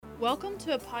Welcome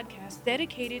to a podcast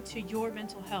dedicated to your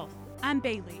mental health. I'm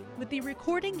Bailey with the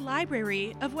Recording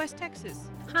Library of West Texas.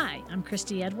 Hi, I'm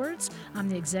Christy Edwards. I'm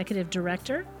the Executive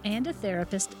Director and a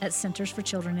therapist at Centers for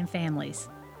Children and Families.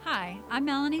 Hi, I'm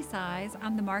Melanie Size.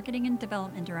 I'm the Marketing and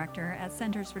Development Director at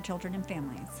Centers for Children and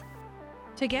Families.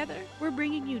 Together, we're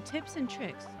bringing you tips and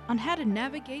tricks on how to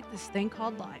navigate this thing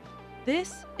called life.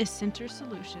 This is Center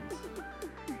Solutions.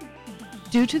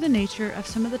 Due to the nature of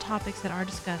some of the topics that are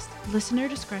discussed, listener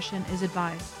discretion is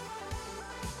advised.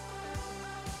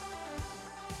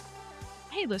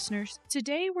 Hey listeners,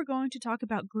 today we're going to talk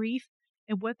about grief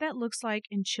and what that looks like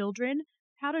in children,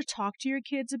 how to talk to your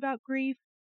kids about grief,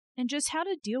 and just how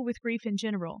to deal with grief in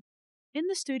general. In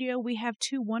the studio, we have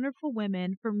two wonderful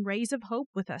women from Rays of Hope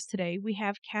with us today. We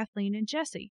have Kathleen and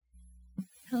Jessie.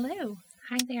 Hello.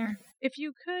 Hi there. If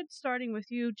you could, starting with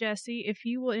you, Jessie, if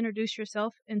you will introduce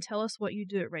yourself and tell us what you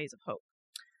do at Rays of Hope.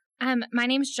 My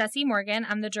name is Jessie Morgan.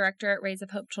 I'm the director at Rays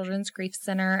of Hope Children's Grief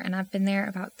Center, and I've been there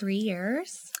about 3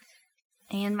 years.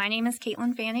 And my name is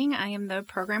Caitlin Fanning. I am the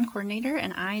program coordinator,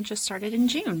 and I just started in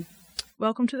June.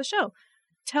 Welcome to the show.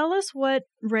 Tell us what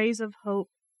Rays of Hope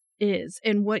is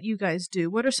and what you guys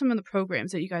do. What are some of the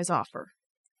programs that you guys offer?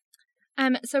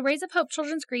 So Rays of Hope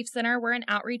Children's Grief Center, we're an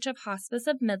outreach of Hospice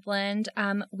of Midland.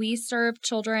 We serve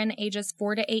children ages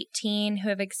 4 to 18 who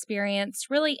have experienced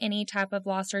really any type of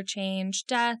loss or change,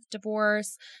 death,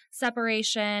 divorce,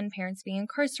 separation, parents being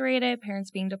incarcerated, parents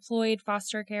being deployed,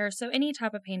 foster care, so any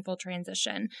type of painful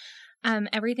transition.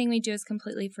 Everything we do is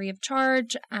completely free of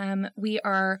charge. We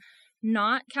are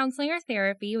not counseling or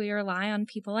therapy. We rely on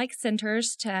people like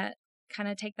centers to kind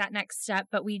of take that next step,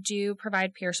 but we do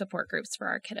provide peer support groups for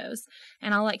our kiddos.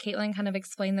 And I'll let Caitlin kind of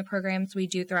explain the programs we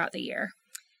do throughout the year.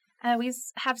 We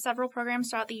have several programs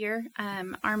throughout the year.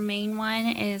 Our main one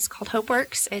is called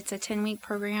HopeWorks. It's a 10-week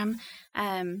program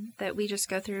that we just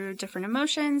go through different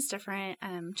emotions, different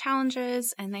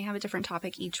challenges, and they have a different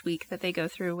topic each week that they go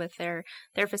through with their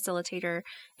facilitator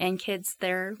and kids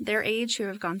their age who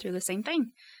have gone through the same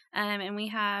thing. And we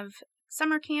have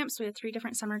summer camps. We have 3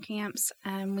 different summer camps.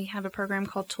 We have a program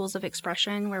called Tools of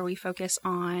Expression where we focus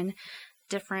on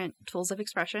different tools of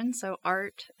expression. So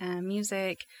art,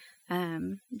 music,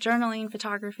 journaling,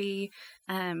 photography.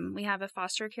 We have a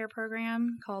foster care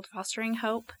program called Fostering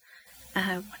Hope.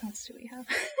 What else do we have?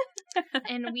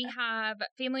 And we have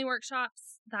family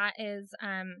workshops. That is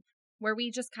where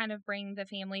we just kind of bring the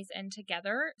families in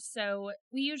together. So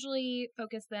we usually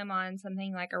focus them on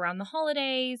something like around the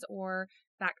holidays or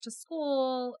back to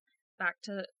school,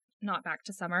 not back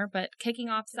to summer, but kicking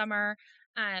off summer,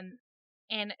 and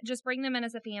just bring them in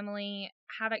as a family,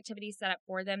 have activities set up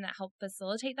for them that help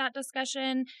facilitate that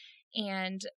discussion,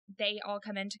 and they all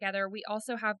come in together. We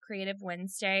also have Creative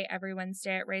Wednesday every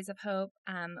Wednesday at Rays of Hope.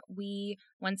 We,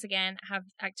 once again, have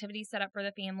activities set up for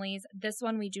the families. This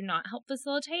one we do not help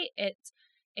facilitate. It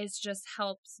just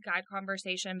helps guide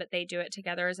conversation, but they do it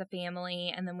together as a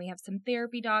family. And then we have some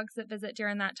therapy dogs that visit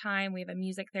during that time. We have a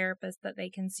music therapist that they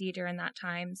can see during that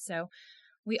time. So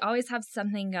we always have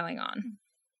something going on.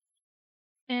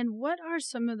 And what are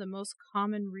some of the most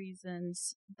common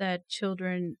reasons that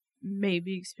children may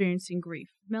be experiencing grief?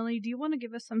 Melanie, do you want to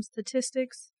give us some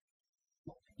statistics?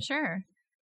 Sure.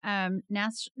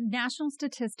 National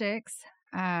statistics,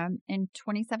 in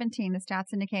 2017, the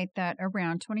stats indicate that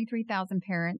around 23,000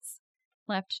 parents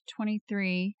left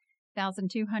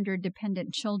 23,200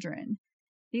 dependent children.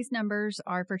 These numbers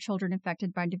are for children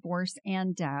affected by divorce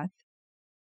and death.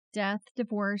 Death,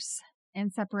 divorce,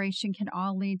 and separation can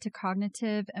all lead to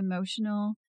cognitive,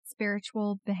 emotional,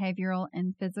 spiritual, behavioral,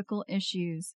 and physical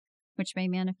issues, which may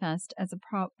manifest as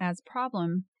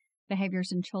problem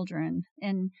behaviors in children.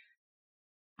 And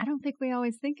I don't think we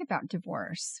always think about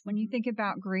divorce. When you think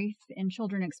about grief and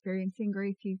children experiencing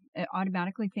grief, you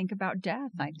automatically think about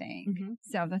death, I think. Mm-hmm.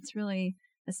 So that's really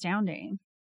astounding.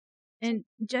 And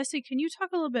Jessie, can you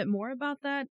talk a little bit more about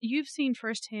that? You've seen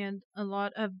firsthand a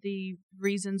lot of the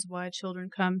reasons why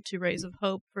children come to Rays of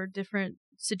Hope for different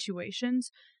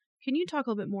situations. Can you talk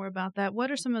a little bit more about that? What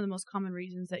are some of the most common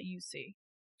reasons that you see?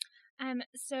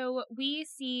 So we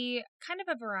see kind of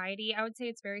a variety. I would say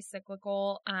it's very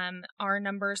cyclical. Our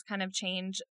numbers kind of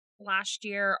change. Last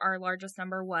year, our largest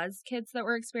number was kids that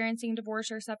were experiencing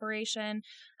divorce or separation.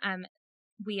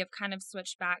 We have kind of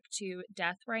switched back to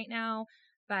death right now,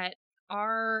 but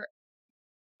our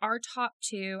top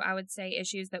 2, I would say,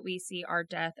 issues that we see are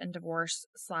death and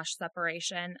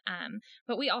divorce/separation.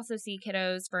 But we also see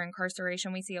kiddos for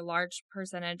incarceration. We see a large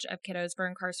percentage of kiddos for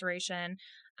incarceration,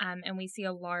 and we see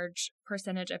a large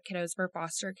percentage of kiddos for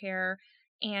foster care.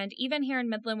 And even here in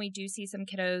Midland, we do see some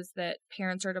kiddos that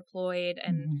parents are deployed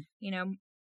and,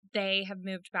 they have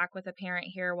moved back with a parent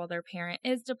here while their parent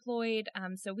is deployed.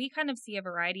 So we kind of see a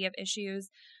variety of issues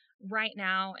right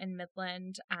now in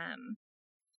Midland.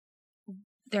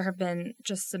 There have been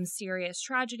just some serious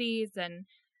tragedies and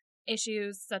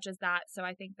issues such as that. So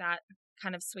I think that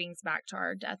kind of swings back to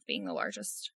our death being the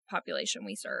largest population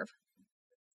we serve.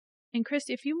 And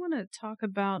Christy, if you want to talk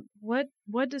about what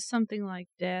does something like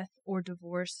death or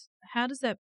divorce, how does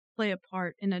that play a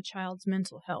part in a child's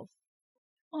mental health?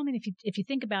 Well, I mean, if you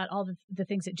think about all the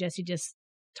things that Jesse just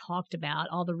talked about,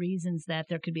 all the reasons that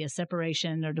there could be a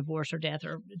separation or divorce or death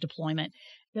or deployment,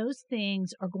 those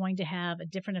things are going to have a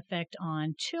different effect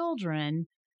on children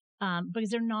because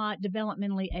they're not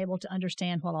developmentally able to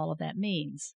understand what all of that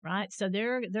means, right? So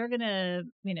they're going to,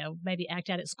 maybe act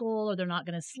out at school, or they're not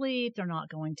going to sleep, they're not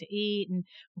going to eat, and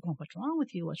we're going, "What's wrong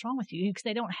with you? What's wrong with you?" Because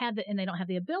they don't have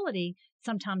the ability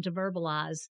sometimes to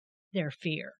verbalize their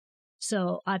fear.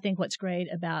 So I think what's great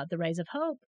about the Rays of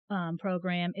Hope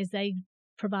program is they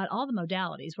provide all the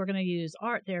modalities. We're going to use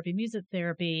art therapy, music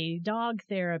therapy, dog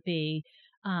therapy,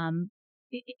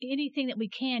 anything that we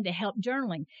can to help,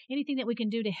 journaling, anything that we can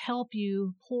do to help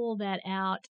you pull that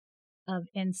out of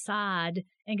inside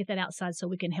and get that outside so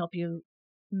we can help you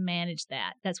manage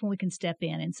that. That's when we can step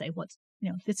in and say,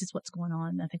 this is what's going on.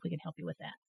 And I think we can help you with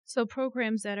that. So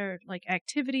programs that are like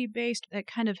activity based, that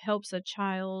kind of helps a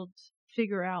child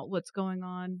figure out what's going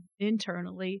on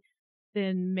internally,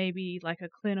 than maybe like a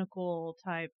clinical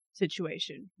type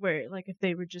situation where, like, if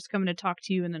they were just coming to talk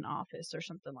to you in an office or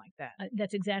something like that.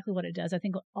 That's exactly what it does. I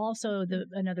think also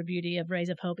another beauty of Rays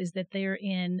of Hope is that they're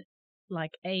in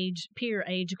like peer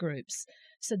age groups,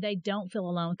 so they don't feel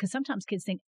alone. Because sometimes kids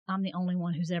think, I'm the only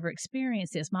one who's ever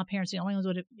experienced this. My parents are the only ones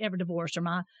who have ever divorced, or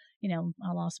I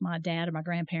lost my dad or my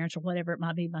grandparents or whatever it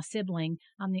might be, my sibling.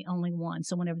 I'm the only one.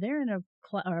 So whenever they're in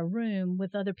a room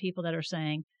with other people that are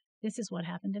saying, this is what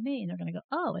happened to me, and they're going to go,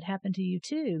 oh, it happened to you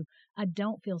too, I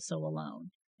don't feel so alone.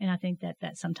 And I think that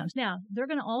sometimes, now they're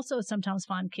going to also sometimes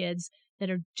find kids that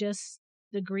are just,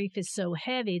 the grief is so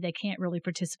heavy, they can't really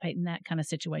participate in that kind of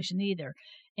situation either.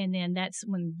 And then that's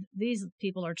when these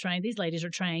ladies are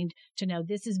trained to know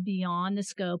this is beyond the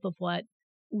scope of what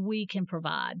we can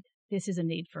provide. This is a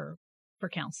need for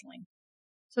counseling.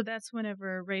 So that's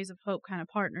whenever Rays of Hope kind of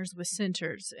partners with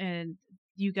centers, and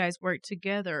you guys work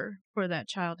together for that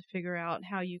child to figure out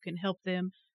how you can help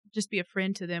them, just be a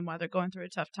friend to them while they're going through a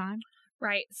tough time.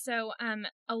 Right. So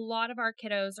a lot of our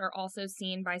kiddos are also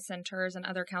seen by centers and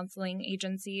other counseling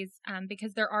agencies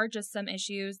because there are just some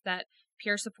issues that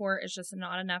peer support is just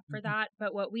not enough for that.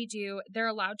 But what we do, they're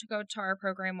allowed to go to our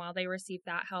program while they receive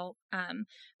that help.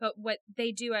 But what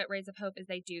they do at Rays of Hope is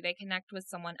they connect with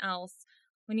someone else.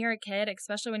 When you're a kid,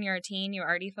 especially when you're a teen, you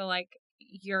already feel like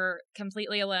you're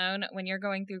completely alone. When you're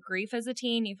going through grief as a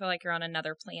teen, you feel like you're on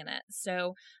another planet.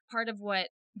 So part of what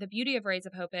the beauty of Rays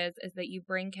of Hope is that you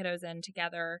bring kiddos in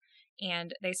together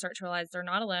and they start to realize they're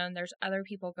not alone. There's other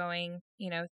people going,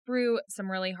 through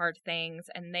some really hard things,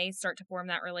 and they start to form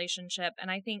that relationship.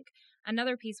 And I think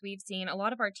another piece we've seen, a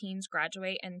lot of our teens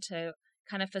graduate into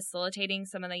kind of facilitating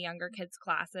some of the younger kids'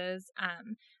 classes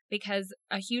because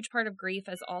a huge part of grief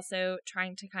is also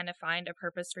trying to kind of find a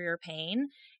purpose for your pain.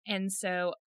 And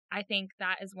so I think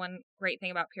that is one great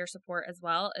thing about peer support as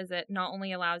well, is it not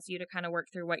only allows you to kind of work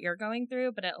through what you're going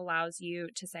through, but it allows you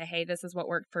to say, hey, this is what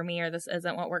worked for me, or this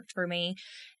isn't what worked for me,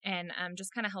 and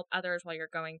just kind of help others while you're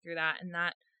going through that. And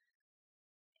that,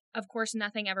 of course,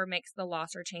 nothing ever makes the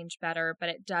loss or change better, but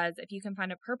it does. If you can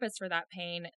find a purpose for that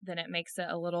pain, then it makes it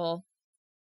a little,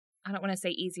 I don't want to say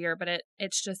easier, but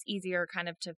it's just easier kind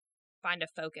of to find a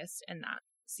focus in that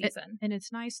season. And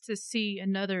it's nice to see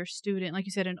another student, like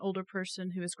you said, an older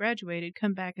person who has graduated,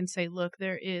 come back and say, look,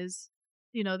 there is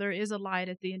a light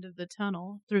at the end of the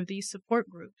tunnel through these support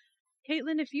groups.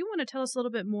 Caitlin, if you want to tell us a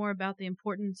little bit more about the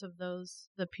importance of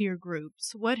the peer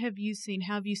groups, what have you seen?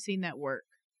 How have you seen that work?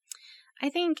 I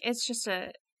think it's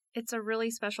a really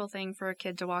special thing for a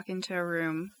kid to walk into a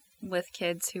room with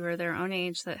kids who are their own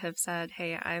age that have said,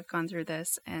 hey, I've gone through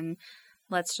this, and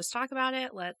let's just talk about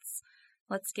it.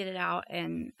 Let's get it out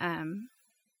and,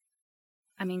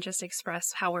 just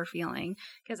express how we're feeling.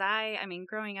 Because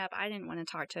growing up, I didn't want to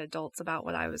talk to adults about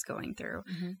what I was going through.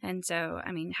 Mm-hmm. And so,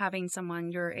 having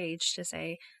someone your age to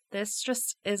say, this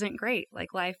just isn't great.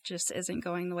 Like, life just isn't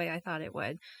going the way I thought it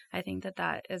would. I think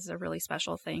that is a really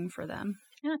special thing for them.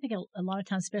 And I think a lot of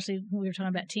times, especially when we were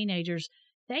talking about teenagers,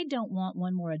 they don't want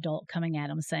one more adult coming at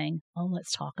them saying, oh,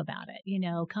 let's talk about it.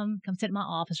 Come sit in my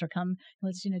office, or come,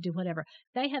 let's, do whatever.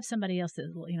 They have somebody else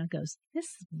that, goes, this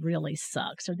really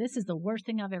sucks, or this is the worst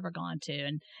thing I've ever gone to.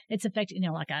 And it's affected,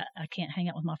 like I can't hang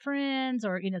out with my friends,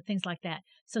 or, things like that.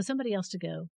 So somebody else to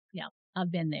go, yeah,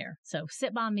 I've been there. So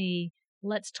sit by me.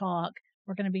 Let's talk.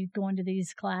 We're going to be going to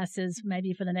these classes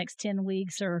maybe for the next 10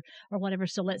 weeks or whatever.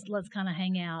 So let's kind of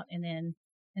hang out and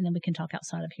then we can talk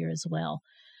outside of here as well.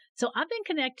 So I've been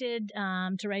connected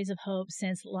to Rays of Hope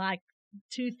since like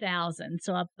 2000.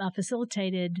 So I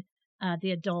facilitated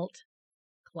the adult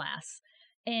class.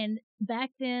 And back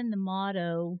then the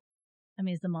motto,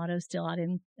 is the motto still?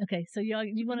 Okay. So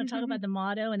you want to talk about the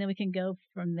motto and then we can go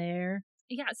from there?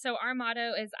 Yeah, so our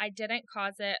motto is, I didn't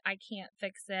cause it, I can't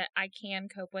fix it, I can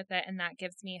cope with it, and that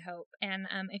gives me hope. And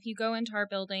if you go into our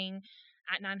building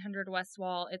at 900 West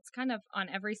Wall, it's kind of on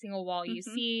every single wall you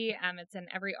see. It's in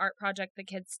every art project the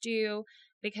kids do,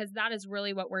 because that is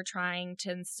really what we're trying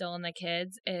to instill in the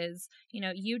kids is,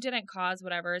 you didn't cause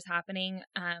whatever is happening.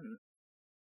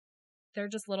 They're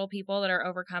just little people that are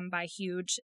overcome by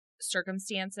huge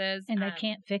circumstances, and they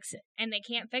can't fix it,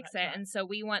 right. And so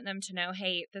we want them to know,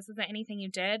 hey, this isn't anything you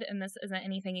did and this isn't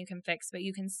anything you can fix, but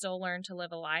you can still learn to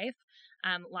live a life.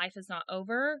 Life is not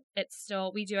over. It's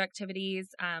still, we do activities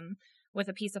with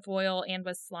a piece of foil and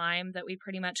with slime that we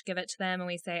pretty much give it to them and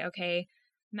we say, okay,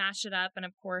 mash it up. And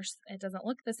of course it doesn't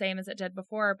look the same as it did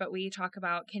before, but we talk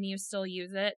about, can you still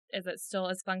use it? Is it still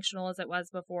as functional as it was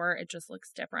before? It just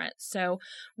looks different. So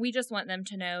we just want them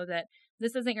to know that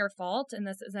this isn't your fault and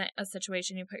this isn't a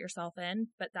situation you put yourself in,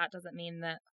 but that doesn't mean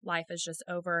that life is just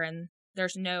over and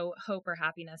there's no hope or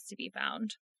happiness to be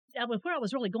found. Where I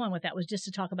was really going with that was just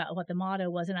to talk about what the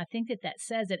motto was. And I think that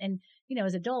says it. And,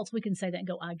 as adults, we can say that and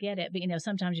go, I get it. But,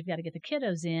 sometimes you've got to get the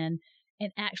kiddos in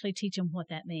and actually teach them what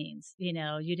that means.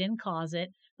 You didn't cause it,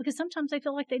 because sometimes they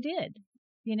feel like they did.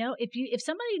 If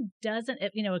somebody doesn't,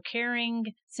 a caring,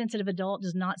 sensitive adult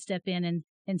does not step in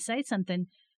and say something,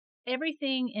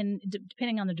 everything, and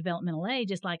depending on the developmental age,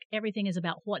 it's like everything is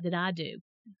about what did I do,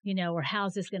 or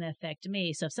how's this going to affect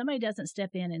me? So if somebody doesn't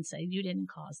step in and say, you didn't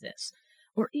cause this,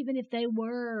 or even if they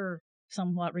were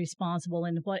somewhat responsible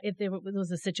and what if there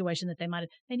was a situation that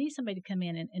they need somebody to come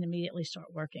in and immediately start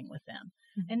working with them.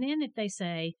 And then if they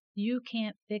say, you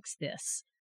can't fix this,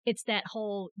 it's that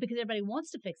whole, because everybody wants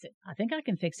to fix it. I think I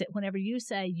can fix it. Whenever you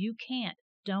say you can't,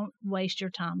 don't waste your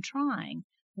time trying.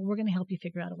 Well, we're going to help you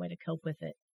figure out a way to cope with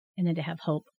it. And then to have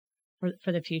hope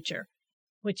for the future,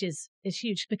 which is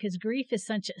huge, because grief is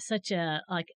such a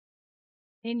like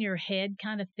in your head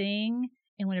kind of thing.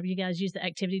 And whenever you guys use the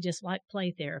activity, just like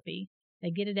play therapy,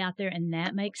 they get it out there and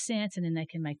that makes sense. And then they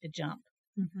can make the jump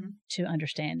to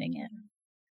understanding it.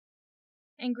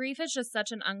 And grief is just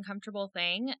such an uncomfortable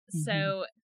thing. So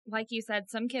like you said,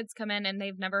 some kids come in and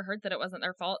they've never heard that it wasn't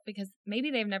their fault because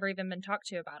maybe they've never even been talked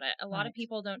to about it. A lot of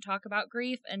people don't talk about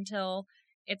grief until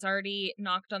it's already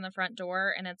knocked on the front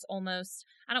door and it's almost,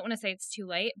 I don't want to say it's too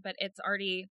late, but it's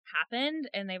already happened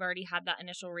and they've already had that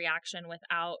initial reaction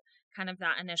without kind of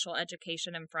that initial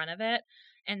education in front of it.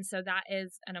 And so that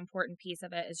is an important piece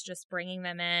of it, is just bringing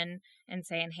them in and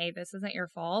saying, hey, this isn't your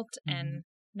fault and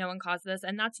no one caused this.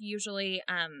 And that's usually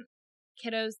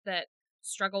kiddos that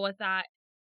struggle with that.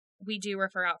 We do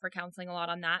refer out for counseling a lot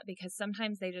on that, because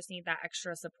sometimes they just need that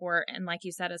extra support. And like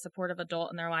you said, a supportive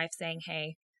adult in their life saying,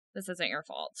 hey, this isn't your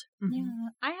fault. Yeah,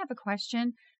 I have a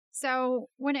question. So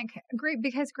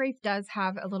because grief does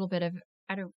have a little bit of,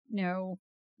 I don't know,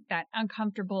 that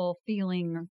uncomfortable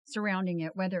feeling surrounding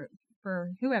it, whether for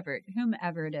whomever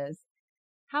it is,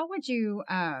 how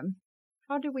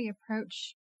do we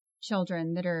approach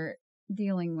children that are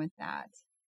dealing with that?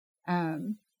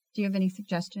 Do you have any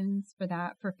suggestions for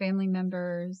that, for family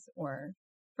members or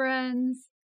friends,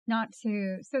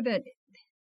 so that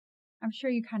I'm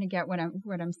sure you kind of get what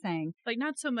I'm saying. Like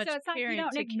not so much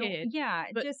parent to kid. Yeah,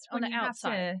 but just on when the you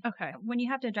outside. when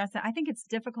you have to address it. I think it's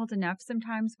difficult enough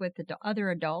sometimes with the other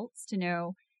adults to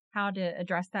know how to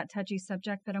address that touchy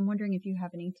subject. But I'm wondering if you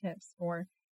have any tips for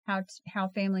how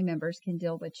family members can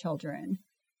deal with children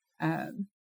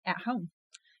at home.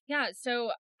 Yeah,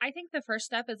 so I think the first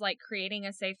step is like creating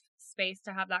a safe space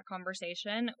to have that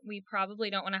conversation. We probably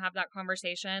don't want to have that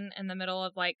conversation in the middle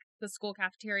of like the school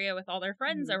cafeteria with all their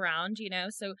friends around,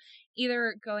 so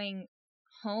either going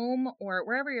home or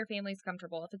wherever your family's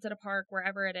comfortable, if it's at a park,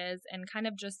 wherever it is, and kind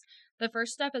of just the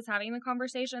first step is having the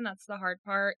conversation. That's the hard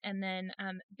part. And then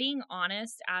being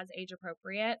honest as age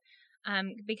appropriate,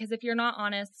 because if you're not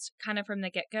honest kind of from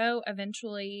the get-go,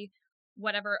 eventually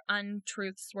whatever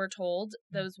untruths were told,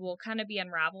 those will kind of be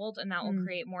unraveled, and that will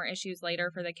create more issues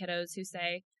later for the kiddos who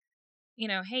say,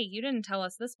 hey, you didn't tell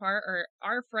us this part, or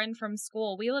our friend from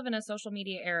school. We live in a social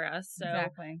media era, so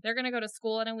they're going to go to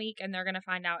school in a week and they're going to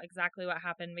find out exactly what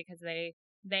happened because they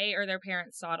or their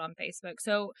parents saw it on Facebook.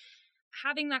 So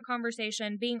having that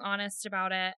conversation, being honest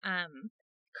about it,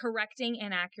 correcting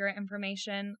inaccurate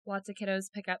information. Lots of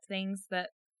kiddos pick up things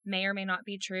that may or may not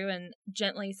be true, and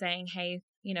gently saying, hey,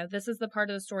 this is the part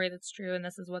of the story that's true and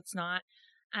this is what's not.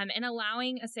 And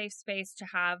allowing a safe space to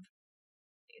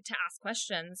ask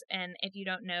questions. And if you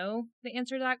don't know the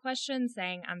answer to that question,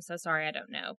 saying, I'm so sorry, I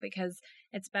don't know, because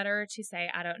it's better to say,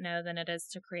 I don't know, than it is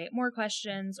to create more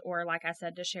questions or, like I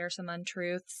said, to share some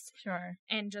untruths. Sure.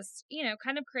 And just,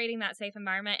 kind of creating that safe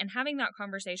environment and having that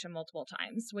conversation multiple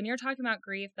times. When you're talking about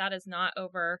grief, that is not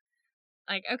over.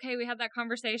 Like, okay, we had that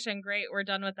conversation. Great. We're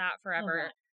done with that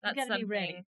forever. That's you gotta something. be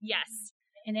ready. Yes.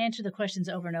 And answer the questions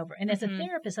over and over. And as a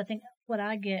therapist, I think what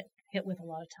I get hit with a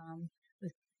lot of time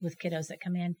with kiddos that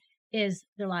come in is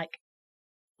they're like,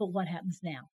 but what happens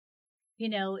now?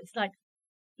 It's like,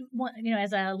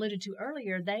 as I alluded to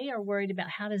earlier, they are worried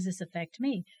about how does this affect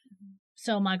me?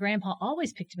 So my grandpa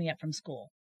always picked me up from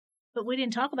school, but we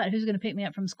didn't talk about who's going to pick me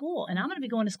up from school. And I'm going to be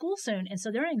going to school soon. And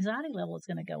so their anxiety level is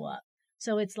going to go up.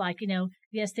 So it's like,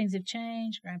 yes, things have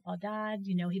changed. Grandpa died.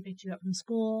 He picked you up from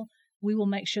school. We will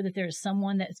make sure that there is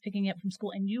someone that's picking you up from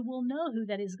school, and you will know who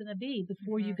that is going to be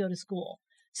before you go to school.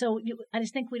 So I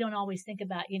just think we don't always think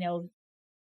about,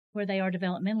 where they are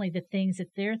developmentally, the things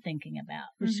that they're thinking about,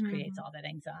 which creates all that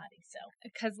anxiety. So,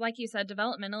 because like you said,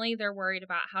 developmentally, they're worried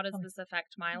about how does this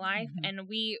affect my life? And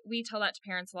we tell that to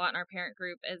parents a lot in our parent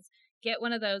group is get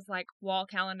one of those like wall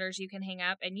calendars you can hang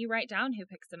up and you write down who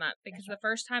picks them up, because the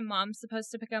first time mom's supposed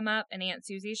to pick them up and Aunt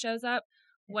Susie shows up,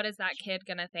 what is that kid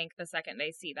going to think the second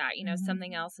they see that?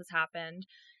 Something else has happened.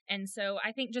 And so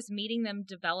I think just meeting them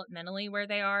developmentally where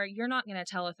they are, you're not going to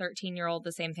tell a 13-year-old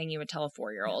the same thing you would tell a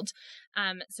 4-year-old.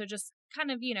 So just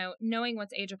kind of, knowing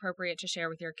what's age appropriate to share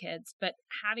with your kids, but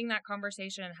having that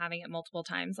conversation and having it multiple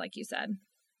times, like you said.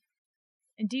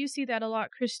 And do you see that a lot,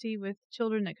 Christy, with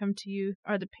children that come to you?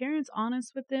 Are the parents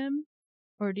honest with them,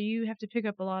 or do you have to pick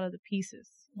up a lot of the pieces?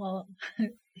 Well,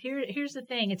 here's the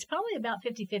thing. It's probably about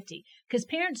 50-50 because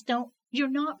parents you're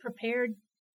not prepared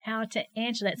how to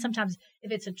answer that. Sometimes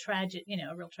if it's a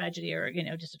a real tragedy or,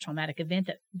 just a traumatic event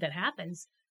that happens,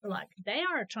 they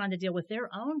are trying to deal with their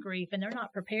own grief and they're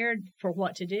not prepared for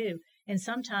what to do. And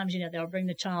sometimes, they'll bring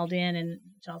the child in and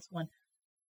the child's going,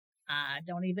 I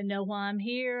don't even know why I'm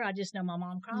here. I just know my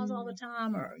mom cries all the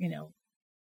time, or,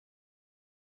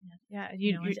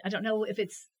 I don't know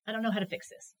I don't know how to fix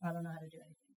this. I don't know how to do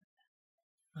anything like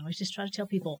that. I always just try to tell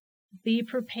people, be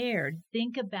prepared.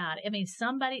 Think about it. I mean,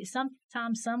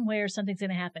 sometime, somewhere, something's going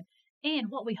to happen. And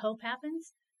what we hope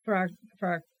happens for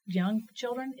our young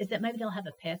children is that maybe they'll have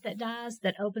a pet that dies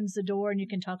that opens the door and you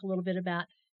can talk a little bit about,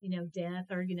 death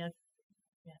or,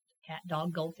 cat,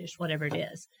 dog, goldfish, whatever it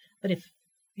is. But if,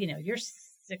 you're 6,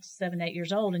 7, 8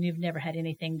 years old and you've never had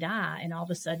anything die and all of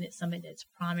a sudden it's something that's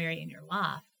primary in your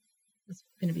life, it's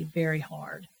going to be very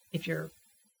hard if your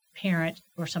parent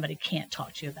or somebody can't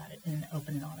talk to you about it in an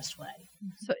open and honest way.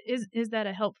 So is that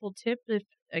a helpful tip if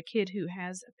a kid who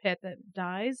has a pet that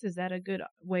dies? Is that a good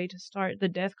way to start the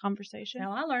death conversation?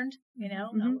 Now I learned, I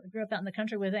grew up out in the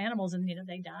country with animals and,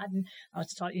 they died, and I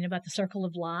was taught, about the circle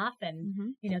of life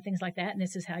and, things like that. And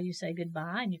this is how you say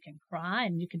goodbye, and you can cry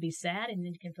and you can be sad and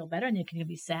then you can feel better and you can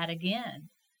be sad again,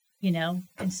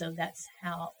 and so that's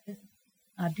how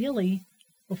ideally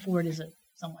before it is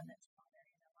someone that's primary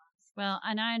in their lives. Well,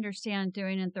 and I understand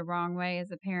doing it the wrong way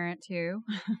as a parent too,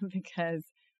 because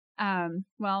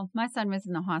my son was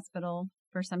in the hospital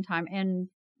for some time and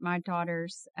my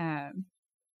daughter's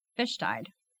fish died.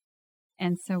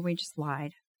 And so we just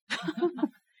lied.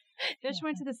 Fish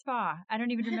went to the spa. I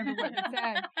don't even remember what it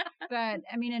said. But,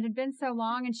 I mean, it had been so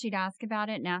long and she'd ask about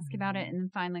it. And then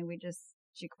finally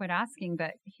she quit asking.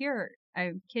 But here,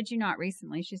 I kid you not,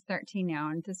 recently, she's 13 now.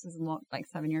 And this is like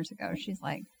 7 years ago. She's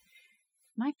like,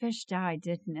 my fish died,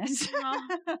 didn't it?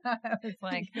 I was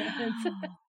like,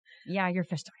 yeah, your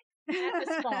fish died. At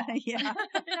the spa. Yeah.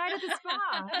 Died at the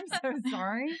spa. I'm so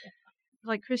sorry.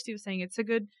 Like Christy was saying, it's a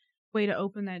good way to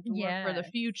open that door for the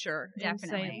future.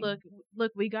 Definitely. And say,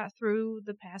 look, we got through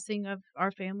the passing of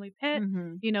our family pet.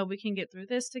 We can get through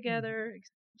this together.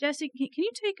 Jesse, can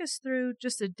you take us through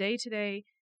just a day-to-day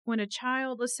when a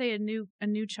child, let's say a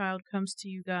new child comes to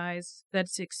you guys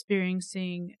that's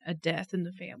experiencing a death in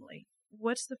the family?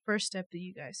 What's the first step that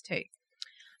you guys take?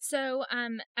 So,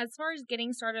 as far as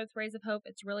getting started with Rays of Hope,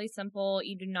 it's really simple.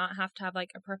 You do not have to have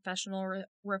like a professional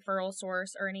referral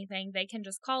source or anything. They can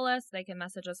just call us. They can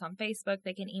message us on Facebook.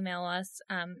 They can email us,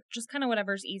 just kind of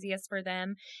whatever's easiest for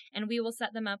them. And we will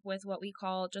set them up with what we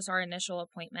call just our initial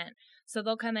appointment. So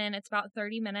they'll come in. It's about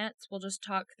 30 minutes. We'll just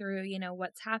talk through,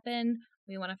 what's happened.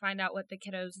 We want to find out what the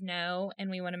kiddos know,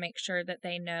 and we want to make sure that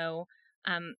they know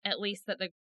at least that the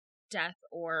death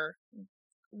or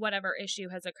whatever issue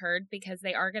has occurred, because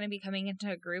they are going to be coming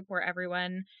into a group where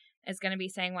everyone is going to be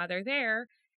saying why they're there.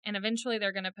 And eventually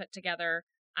they're going to put together,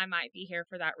 I might be here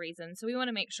for that reason. So we want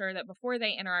to make sure that before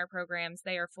they enter our programs,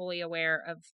 they are fully aware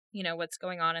of, what's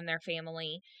going on in their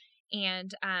family.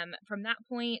 And from that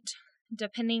point,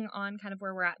 depending on kind of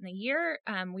where we're at in the year,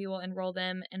 we will enroll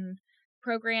them in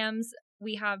programs.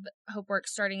 We have HopeWorks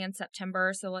starting in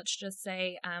September. So let's just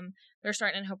say they're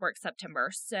starting in HopeWorks September.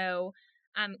 So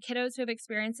kiddos who have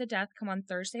experienced a death come on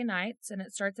Thursday nights, and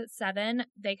it starts at 7.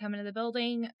 They come into the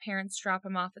building. Parents drop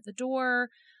them off at the door.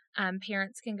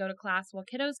 Parents can go to class while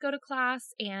kiddos go to class.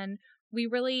 And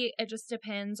it just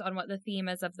depends on what the theme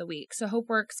is of the week. So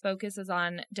HopeWorks focuses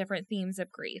on different themes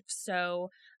of grief. So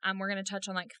we're going to touch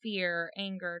on like fear,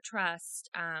 anger, trust,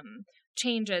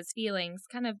 changes, feelings,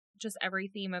 kind of just every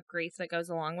theme of grief that goes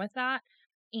along with that.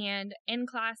 And in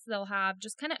class, they'll have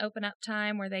just kind of open up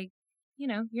time where they,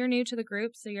 you're new to the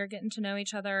group, so you're getting to know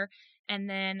each other, and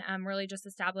then really just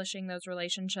establishing those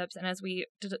relationships. And as we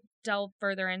delve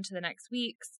further into the next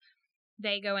weeks,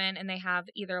 they go in and they have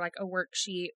either like a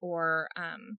worksheet or,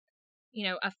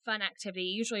 a fun activity,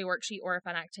 usually a worksheet or a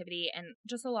fun activity, and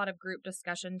just a lot of group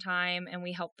discussion time. And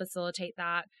we help facilitate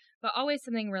that, but always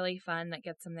something really fun that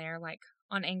gets them there. Like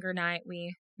on anger night,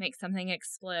 we make something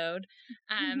explode.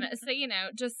 So,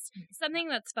 just something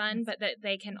that's fun, but that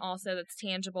they can also, that's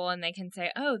tangible, and they can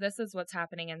say, oh, this is what's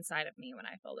happening inside of me when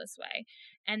I feel this way.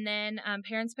 And then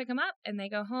parents pick them up and they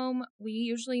go home. We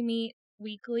usually meet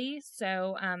weekly.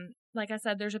 So, like I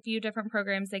said, there's a few different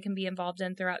programs they can be involved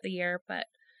in throughout the year, but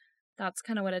that's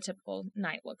kind of what a typical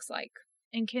night looks like.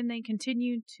 And can they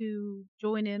continue to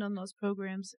join in on those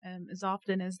programs as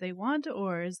often as they want,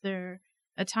 or is there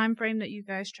a time frame that you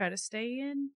guys try to stay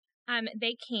in?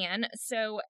 They can.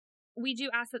 So we do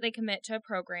ask that they commit to a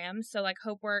program. So like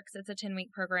HopeWorks, it's a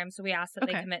 10-week program. So we ask that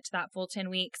they commit to that full 10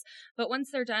 weeks. But once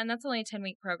they're done, that's only a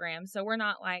 10-week program. So we're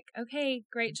not like, okay,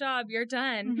 great job, you're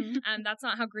done. That's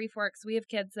not how grief works. We have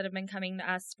kids that have been coming to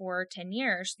us for 10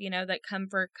 years, that come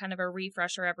for kind of a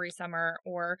refresher every summer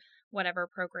or whatever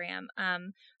program.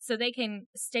 So they can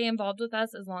stay involved with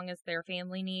us as long as their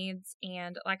family needs.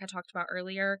 And like I talked about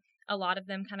earlier, a lot of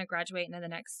them kind of graduate into the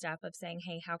next step of saying,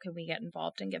 hey, how can we get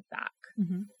involved and give back?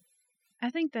 I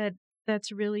think that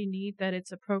that's really neat that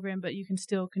it's a program, but you can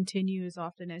still continue as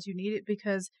often as you need it,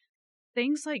 because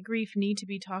things like grief need to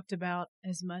be talked about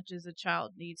as much as a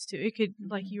child needs to. It could,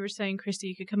 like you were saying,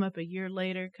 Christy, it could come up a year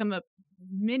later, come up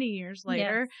many years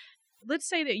later. Yes. Let's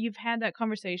say that you've had that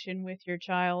conversation with your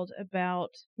child about,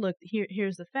 look,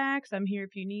 here's the facts. I'm here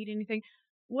if you need anything.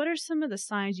 What are some of the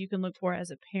signs you can look for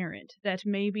as a parent that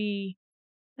maybe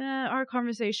our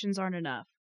conversations aren't enough?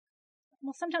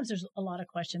 Well, sometimes there's a lot of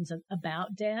questions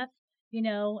about death,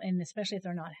 and especially if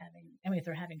they're if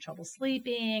they're having trouble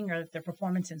sleeping, or if their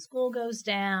performance in school goes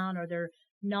down, or they're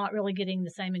not really getting the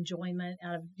same enjoyment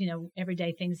out of,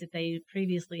 everyday things that they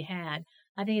previously had.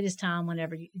 I think it is time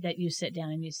whenever that you sit down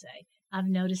and you say, I've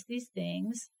noticed these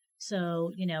things.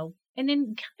 So, and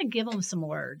then kind of give them some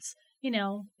words.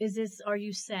 Are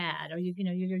you sad? Are you,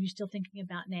 are you still thinking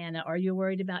about Nana? Are you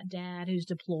worried about Dad who's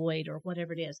deployed, or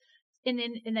whatever it is? And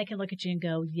they can look at you and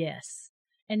go, yes.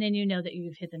 And then that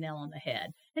you've hit the nail on the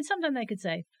head. And sometimes they could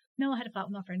say, no, I had a fight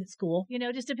with my friend at school,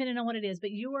 just depending on what it is.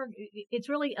 But it's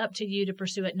really up to you to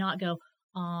pursue it, not go,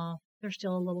 they're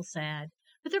still a little sad,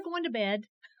 but they're going to bed,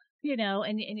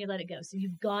 and you let it go. So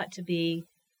you've got to be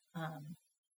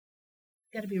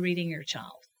reading your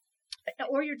child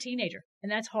or your teenager.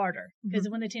 And that's harder because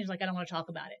when the teenager's like, I don't want to talk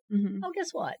about it. Oh, guess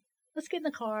what? Let's get in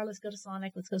the car. Let's go to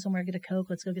Sonic. Let's go somewhere, get a Coke.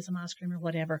 Let's go get some ice cream or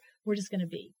whatever. We're just going to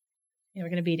be. We're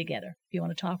going to be together. If you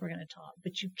want to talk, we're going to talk.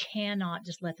 But you cannot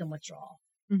just let them withdraw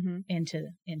into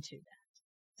that.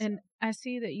 So. And I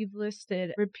see that you've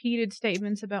listed repeated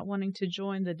statements about wanting to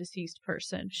join the deceased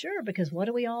person. Sure, because what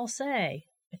do we all say?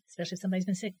 Especially if somebody's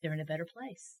been sick, they're in a better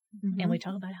place. And we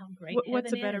talk about how great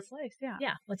what's a better is. place? Yeah.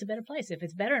 Yeah. What's a better place? If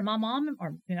it's better and my mom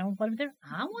or, whatever there,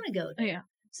 I want to go there. Yeah.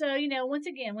 So, once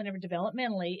again, whenever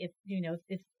developmentally, if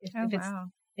it's,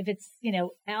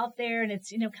 out there and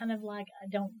it's, kind of like, I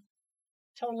don't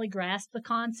totally grasp the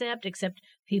concept, except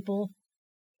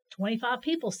 25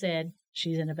 people said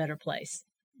she's in a better place.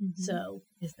 So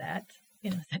is that,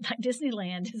 is that like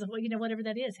Disneyland? Is whatever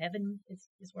that is, heaven is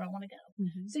where I want to go.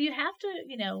 So you have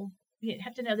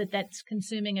to know that that's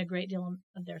consuming a great deal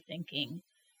of their thinking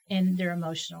and their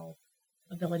emotional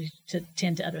ability to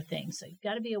tend to other things. So you've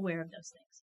got to be aware of those things.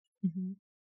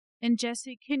 And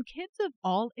Jessie, can kids of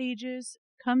all ages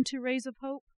come to Rays of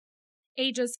Hope?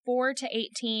 Ages 4 to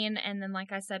 18. And then,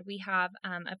 like I said, we have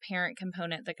a parent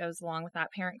component that goes along with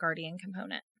that, parent guardian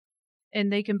component.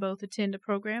 And they can both attend a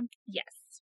program? Yes.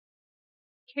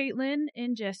 Caitlin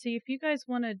and Jessie, if you guys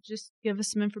want to just give us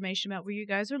some information about where you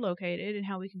guys are located and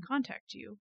how we can contact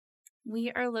you.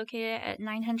 We are located at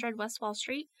 900 West Wall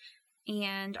Street,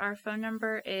 and our phone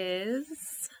number is,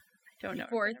 I don't know,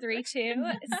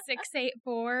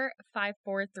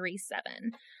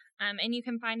 432-684-5437. And you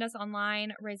can find us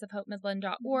online,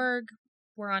 raiseofhopemidland.org.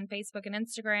 We're on Facebook and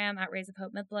Instagram at Raise of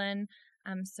Hope Midland.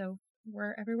 So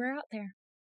we're everywhere out there.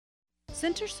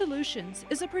 Center Solutions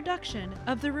is a production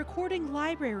of the Recording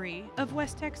Library of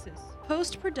West Texas.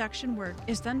 Post-production work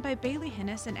is done by Bailey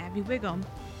Hennis and Abby Wiggum.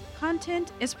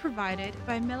 Content is provided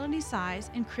by Melanie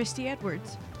Size and Christy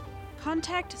Edwards.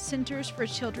 Contact Centers for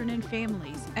Children and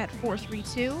Families at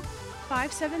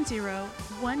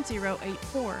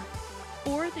 432-570-1084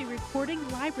 or the Recording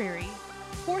Library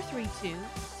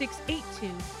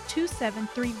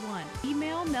 432-682-2731.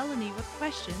 Email Melanie with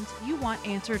questions you want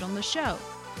answered on the show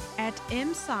at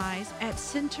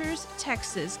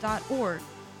msize@centerstexas.org.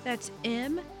 That's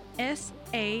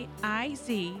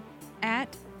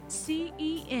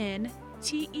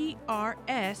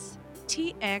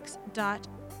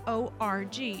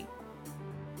MSAIZ@CENTERSTX.org.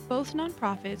 Both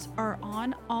nonprofits are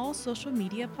on all social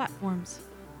media platforms.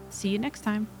 See you next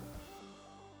time.